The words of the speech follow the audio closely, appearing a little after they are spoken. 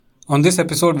On this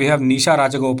episode, we have Nisha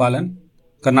Rajagopalan,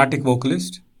 Carnatic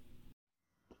vocalist.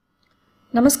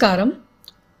 Namaskaram.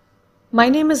 My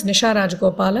name is Nisha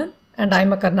Rajagopalan and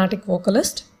I'm a Carnatic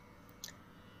vocalist.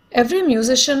 Every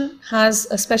musician has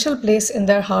a special place in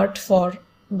their heart for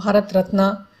Bharat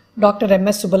Ratna, Dr.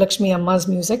 MS Subbulakshmi Amma's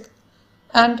music,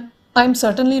 and I'm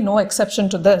certainly no exception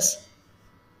to this.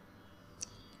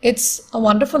 It's a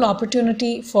wonderful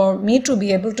opportunity for me to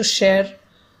be able to share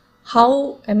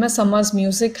how MS Amma's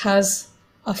music has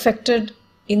affected,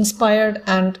 inspired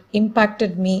and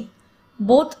impacted me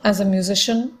both as a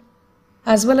musician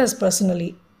as well as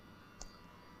personally.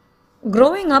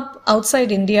 Growing up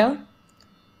outside India,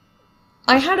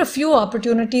 I had a few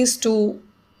opportunities to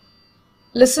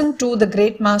listen to the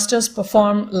great masters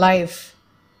perform live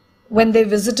when they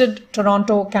visited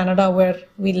Toronto, Canada, where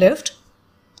we lived.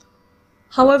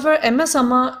 However, MS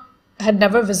Amma had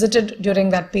never visited during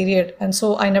that period, and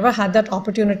so I never had that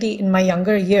opportunity in my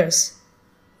younger years.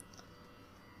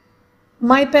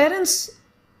 My parents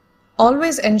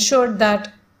always ensured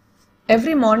that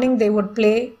every morning they would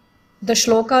play the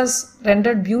shlokas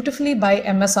rendered beautifully by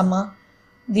MS Amma,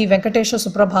 the Venkatesha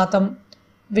Suprabhatam,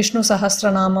 Vishnu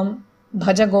Sahasranamam,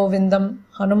 Bhaja Govindam,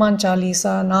 Hanuman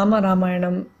Chalisa, Nama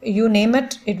Ramayanam, you name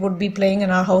it, it would be playing in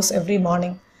our house every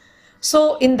morning.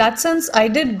 So in that sense, I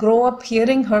did grow up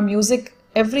hearing her music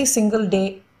every single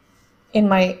day in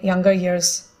my younger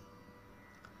years.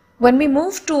 When we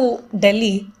moved to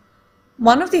Delhi,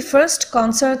 one of the first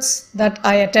concerts that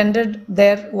I attended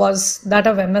there was that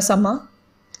of MS Amma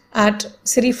at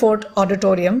Siri Fort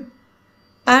Auditorium.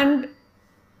 And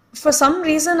for some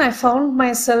reason, I found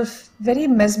myself very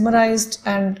mesmerized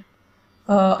and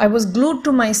I was glued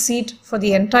to my seat for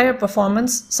the entire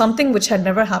performance, something which had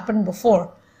never happened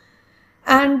before.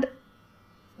 And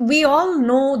we all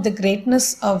know the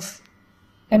greatness of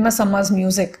MS Amma's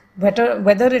music,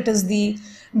 whether it is the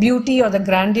beauty or the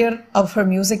grandeur of her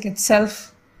music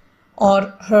itself, or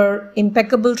her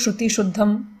impeccable Shruti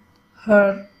Shuddham,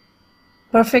 her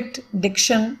perfect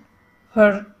diction,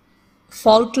 her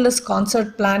faultless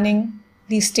concert planning,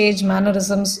 the stage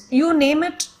mannerisms, you name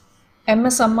it,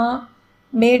 MS Amma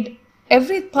made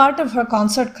every part of her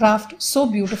concert craft so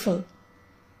beautiful.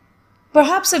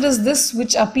 Perhaps it is this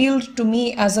which appealed to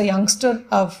me as a youngster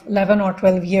of 11 or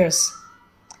 12 years.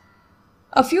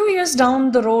 A few years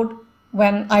down the road,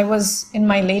 when I was in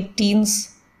my late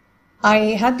teens, I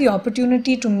had the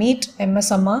opportunity to meet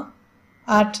MS Amma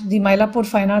at the Mylapore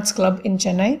Fine Arts Club in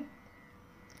Chennai,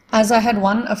 as I had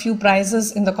won a few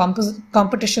prizes in the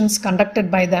competitions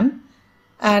conducted by them,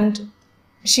 and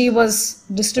she was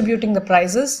distributing the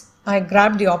prizes. I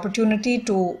grabbed the opportunity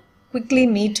to quickly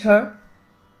meet her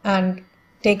and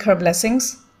take her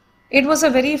blessings. It was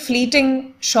a very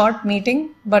fleeting, short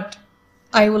meeting, but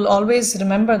I will always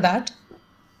remember that.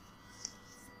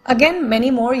 Again, many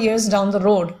more years down the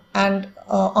road, and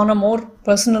on a more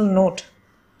personal note,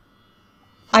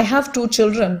 I have 2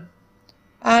 children.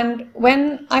 And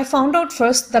when I found out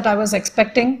first that I was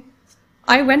expecting,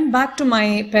 I went back to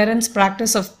my parents'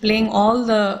 practice of playing all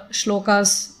the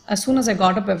shlokas as soon as I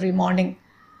got up every morning.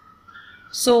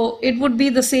 So it would be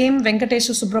the same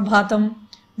Venkatesha Suprabhatam,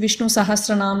 Vishnu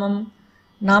Sahasranamam,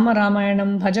 Nama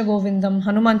Ramayanam, Bhaja Govindam,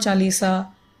 Hanuman Chalisa,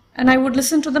 and I would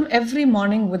listen to them every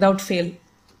morning without fail.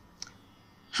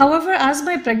 However, as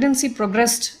my pregnancy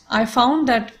progressed, I found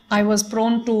that I was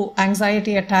prone to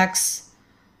anxiety attacks,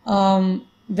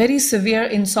 very severe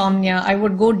insomnia. I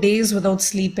would go days without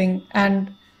sleeping,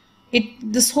 and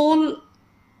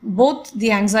both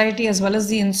the anxiety as well as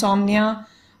the insomnia,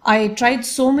 I tried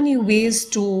so many ways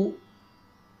to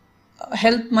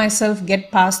help myself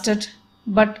get past it,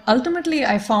 but ultimately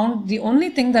I found the only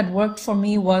thing that worked for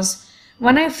me was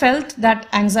when I felt that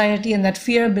anxiety and that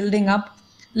fear building up,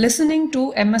 listening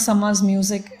to MS Amma's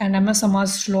music and MS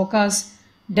Amma's shlokas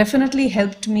definitely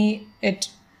helped me. It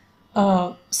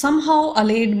somehow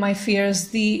allayed my fears.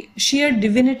 The sheer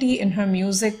divinity in her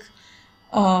music,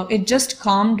 it just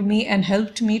calmed me and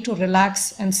helped me to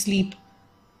relax and sleep.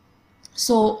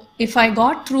 So if I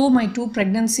got through my 2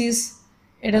 pregnancies,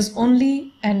 it is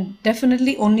only and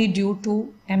definitely only due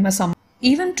to MS Amma.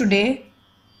 Even today,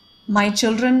 my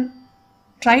children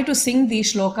try to sing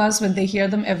these shlokas when they hear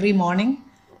them every morning.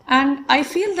 And I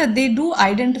feel that they do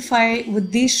identify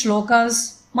with these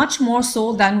shlokas much more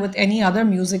so than with any other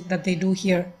music that they do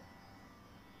hear.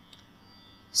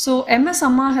 So MS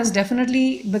Amma has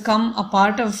definitely become a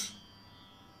part of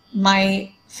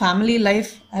my family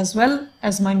life as well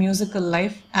as my musical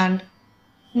life, and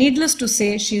needless to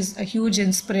say, she's a huge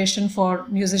inspiration for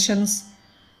musicians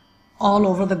all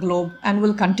over the globe and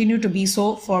will continue to be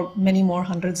so for many more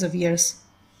hundreds of years.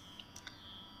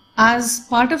 As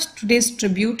part of today's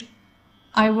tribute,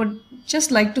 I would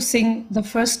just like to sing the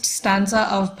first stanza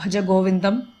of Bhaja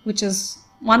Govindam, which is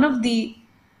one of the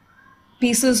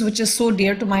pieces which is so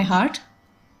dear to my heart.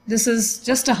 This is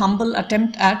just a humble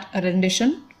attempt at a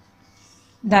rendition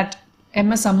that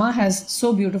MS Amma has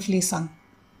so beautifully sung.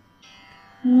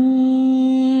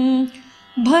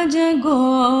 Bhaja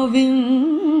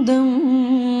Govindam,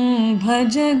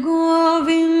 Bhaja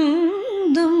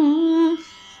Govindam,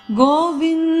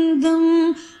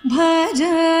 Govindam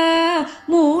Bhaja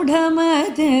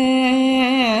Mudhamate,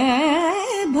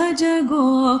 Bhaja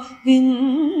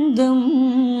Govindam,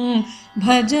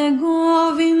 Bhaja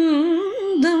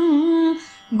Govindam,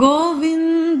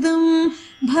 Govindam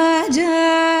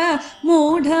Bhaja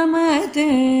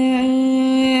Mudhamate,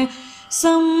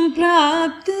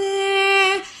 Samprapte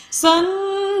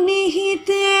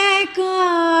Sannihite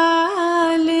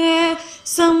Kale,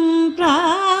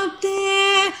 Samprapte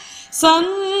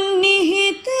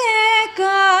Sannihite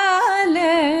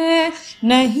Kale,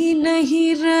 Nahi Nahi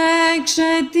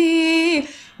Rakshati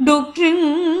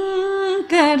Doctrine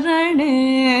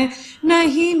Karane,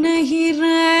 Nahi Nahi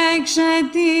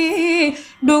Rakshati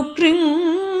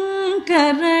Doctrine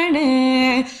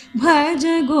Karane,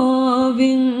 Bhaja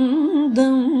Govindam,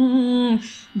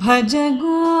 Bhaja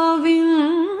Govindam,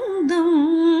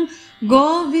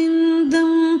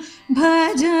 Govindam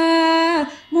Bhaja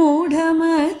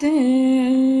Mudhamate.